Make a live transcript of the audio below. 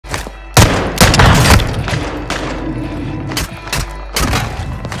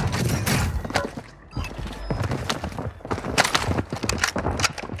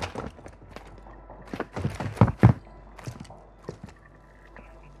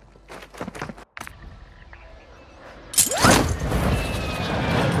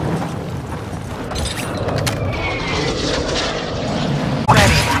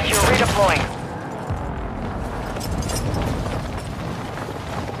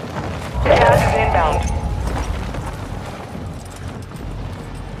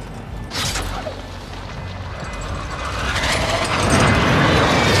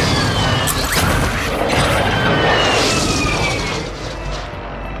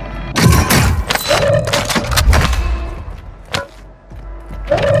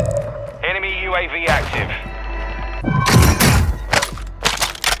active.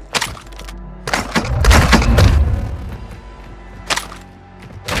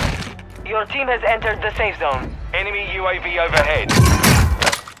 Your team has entered the safe zone. Enemy UAV overhead.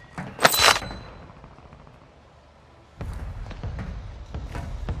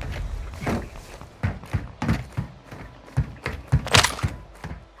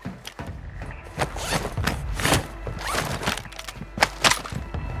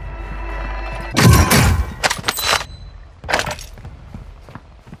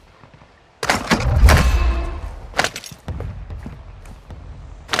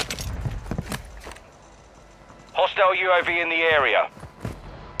 Hostile UAV in the area.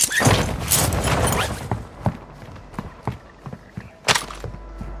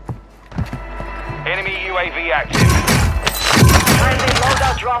 Enemy UAV active. Friendly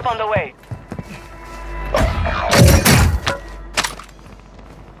loadout drop on the way.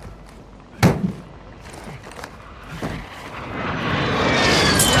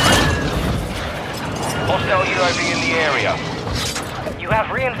 Hostile UAV in the area. You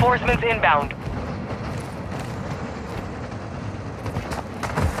have reinforcements inbound.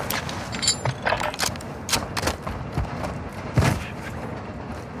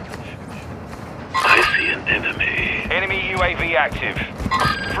 I see an enemy. Enemy UAV active.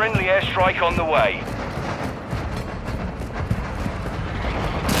 Friendly airstrike on the way.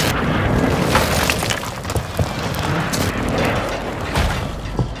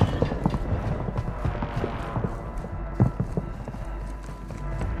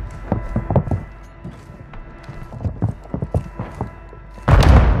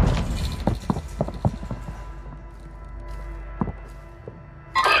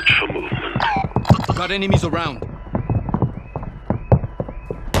 Watch for movement. Got enemies around.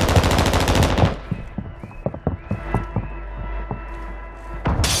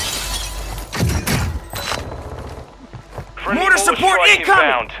 Friendly Mortar support strike incoming!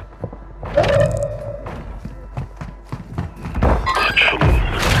 inbound. Watch for movement.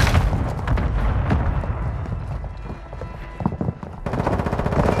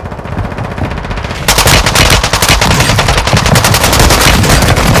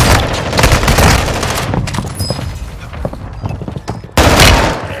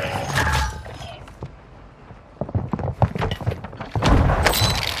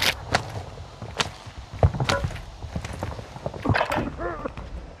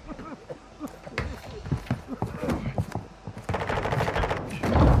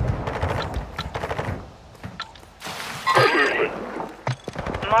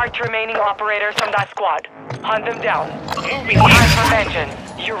 Marked remaining operators from that squad. Hunt them down. Time for vengeance.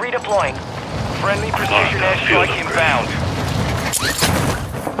 You're redeploying. Friendly precision airstrike inbound.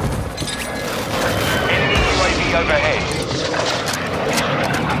 Enemy UAV overhead.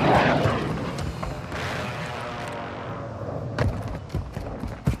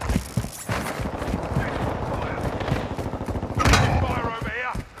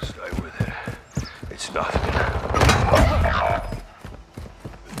 Stay with it. It's nothing.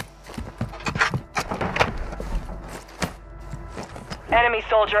 Enemy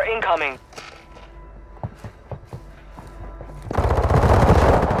soldier incoming.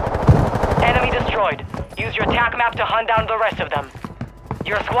 Enemy destroyed. Use your TAC map to hunt down the rest of them.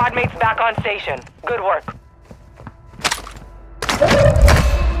 Your squad mates back on station. Good work.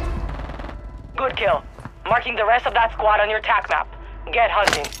 Good kill. Marking the rest of that squad on your TAC map. Get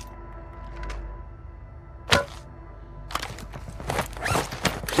hunting.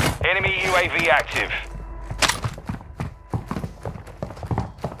 Enemy UAV active.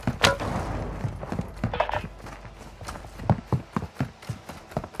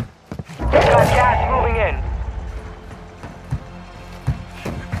 Got gas moving in.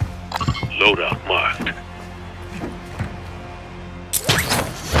 Loadout marked.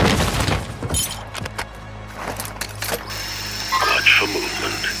 Watch for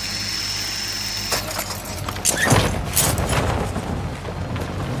movement.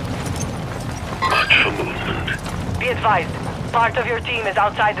 Watch for movement. Be advised, part of your team is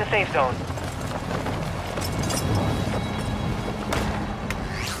outside the safe zone.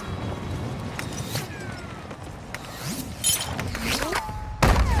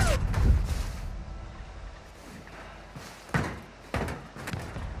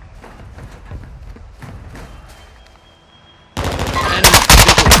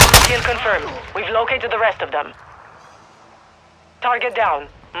 Kill confirmed. We've located the rest of them. Target down.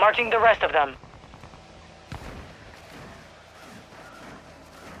 Marching the rest of them.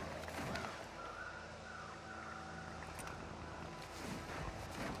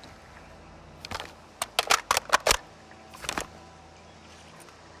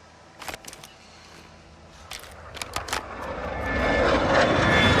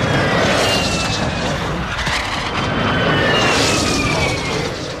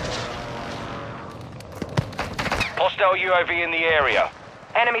 Hostile UAV in the area.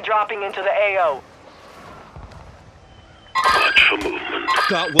 Enemy dropping into the AO. Watch for movement.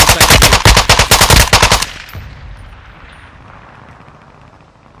 Got one second.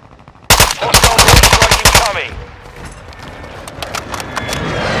 Hostile airstrike incoming.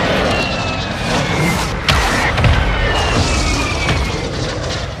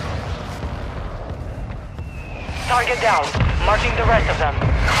 Target down. Marking the rest of them.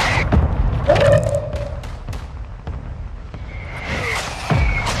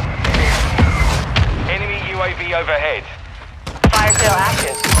 Enemy UAV overhead. Fire sale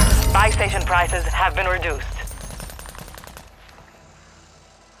active. Buy station prices have been reduced.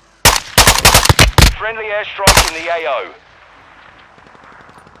 Friendly airstrike in the AO.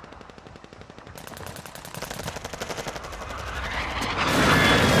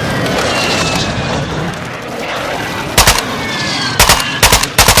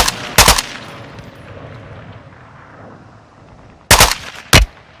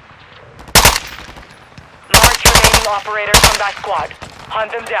 Operator combat squad.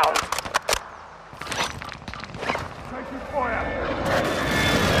 Hunt them down.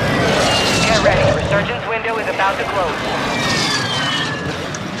 Get ready. Resurgence window is about to close.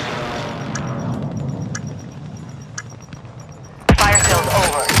 Fire sales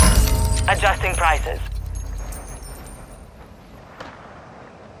over. Adjusting prices.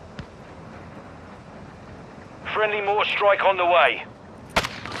 Friendly mortar strike on the way.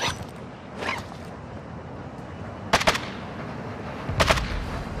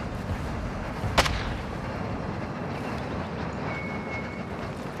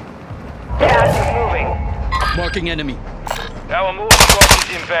 Gas is moving. Marking enemy. Our mortar strike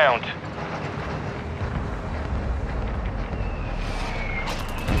is inbound.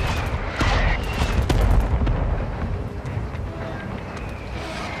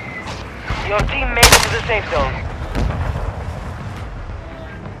 Your team made it to the safe zone.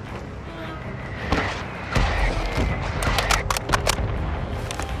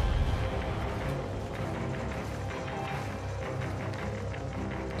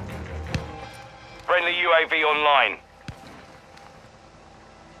 Friendly UAV online.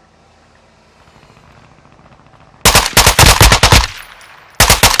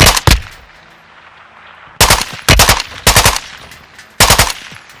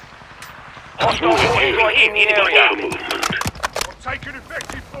 Hostile mortar strike in the Watch area. for movement. Taking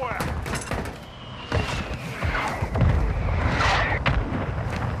effective fire!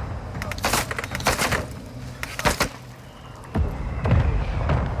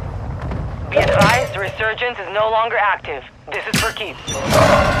 Be advised, resurgence is no longer active. This is for keeps.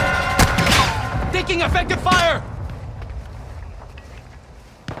 Taking effective fire!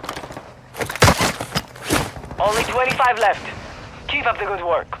 Only 25 left. Keep up the good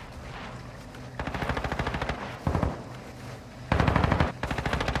work.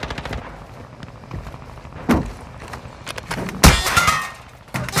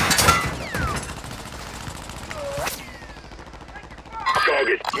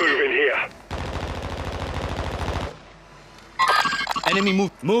 Target moving here. Enemy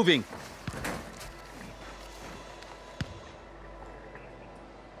moving.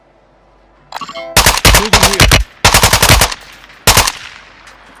 Moving here.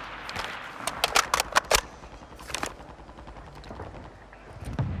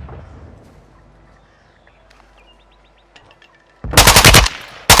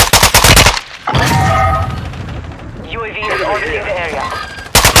 UAV is orbiting the area.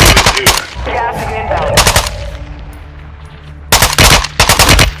 Moving here. Gas is inbound.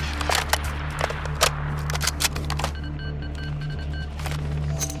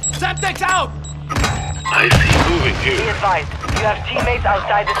 Semtex out! I see moving Be here. advised, you have teammates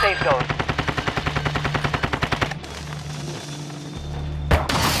outside the safe zone.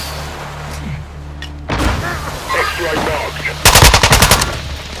 X-ray marked.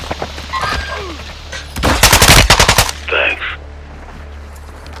 Thanks.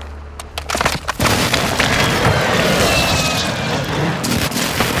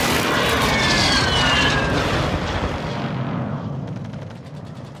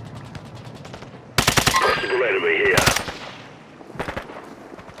 Possible enemy here.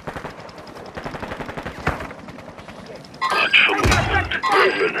 Watch for movement.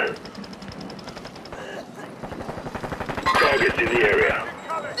 Movement. Targets in the area.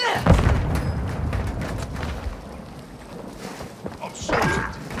 I'm shooting!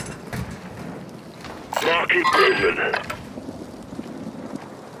 Marking movement.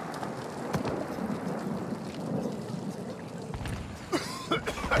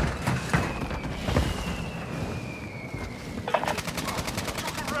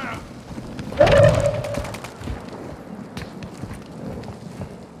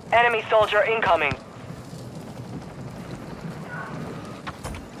 Enemy soldier incoming.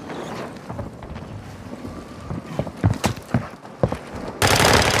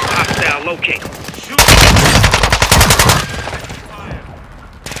 Hostile locate.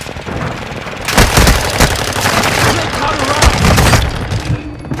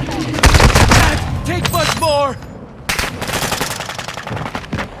 Take much more!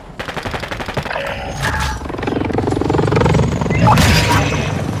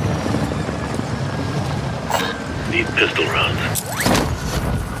 Need pistol rounds.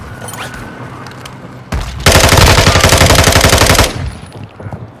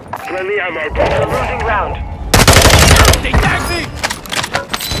 Friendly ammo box. Losing round. They tagged me!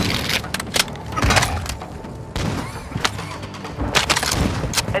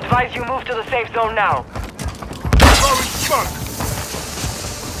 Advise you move to the safe zone now. Throwing smoke.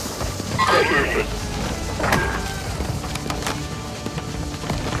 No movement.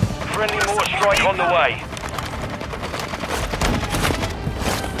 Friendly mortar strike on the way.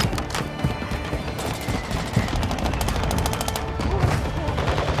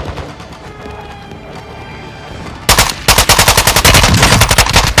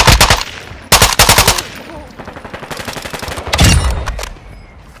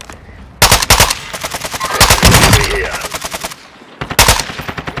 Here.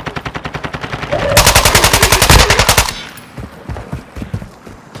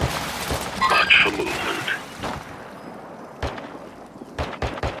 Watch for movement.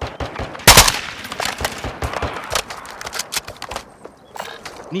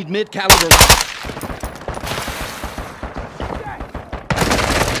 Need mid-caliber.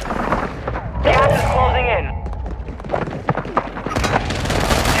 Gas is closing in.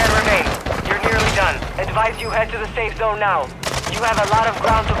 10 remain. You're nearly done. Advise you head to the safe zone now. You have a lot of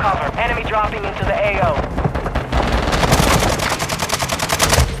ground to cover. Enemy dropping into the AO.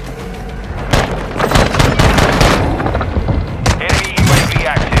 Enemy UAV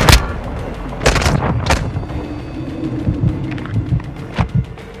active.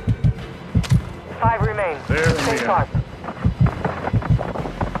 5 remain. There we Stay are. sharp.